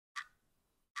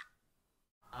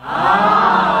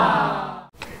Hi,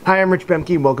 I'm Rich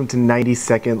Bemke. Welcome to 90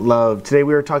 Second Love. Today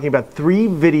we are talking about 3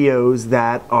 videos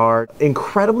that are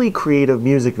incredibly creative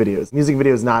music videos. Music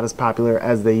videos not as popular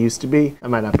as they used to be. That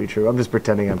might not be true. I'm just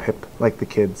pretending I'm hip like the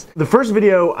kids. The first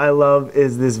video I love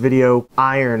is this video,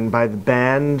 Iron, by the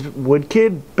band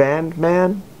Woodkid,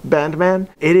 Bandman.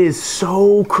 It is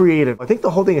so creative. I think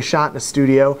the whole thing is shot in a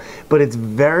studio, but it's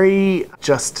very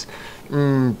just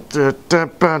whatever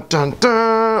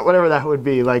that would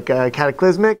be, like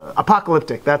cataclysmic,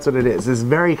 apocalyptic. That's what it is. This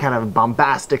very kind of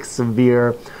bombastic,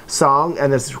 severe song,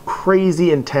 and this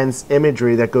crazy intense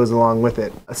imagery that goes along with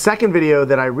it. A second video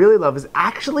that I really love is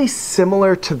actually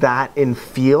similar to that in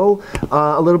feel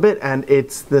a little bit, and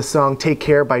it's the song Take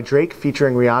Care by Drake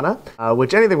featuring Rihanna,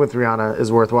 which anything with Rihanna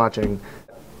is worth watching.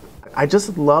 I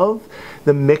just love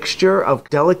the mixture of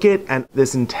delicate and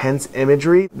this intense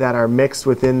imagery that are mixed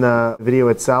within the video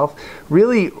itself.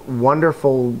 Really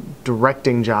wonderful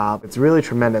directing job. It's really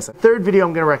tremendous. The third video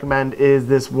I'm going to recommend is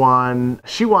this one,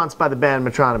 She Wants by the band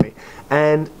Mononym.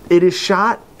 And it is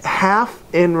shot half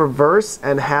in reverse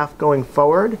and half going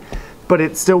forward, but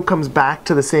it still comes back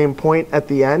to the same point at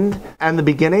the end and the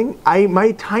beginning.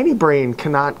 My tiny brain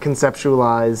cannot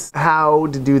conceptualize how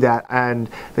to do that, and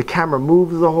the camera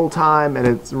moves the whole time, and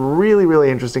it's really, really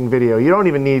interesting video. You don't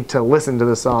even need to listen to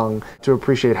the song to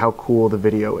appreciate how cool the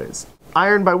video is.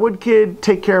 Iron by Woodkid,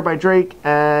 Take Care by Drake,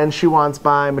 and She Wants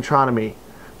by Mononym.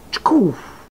 Cool.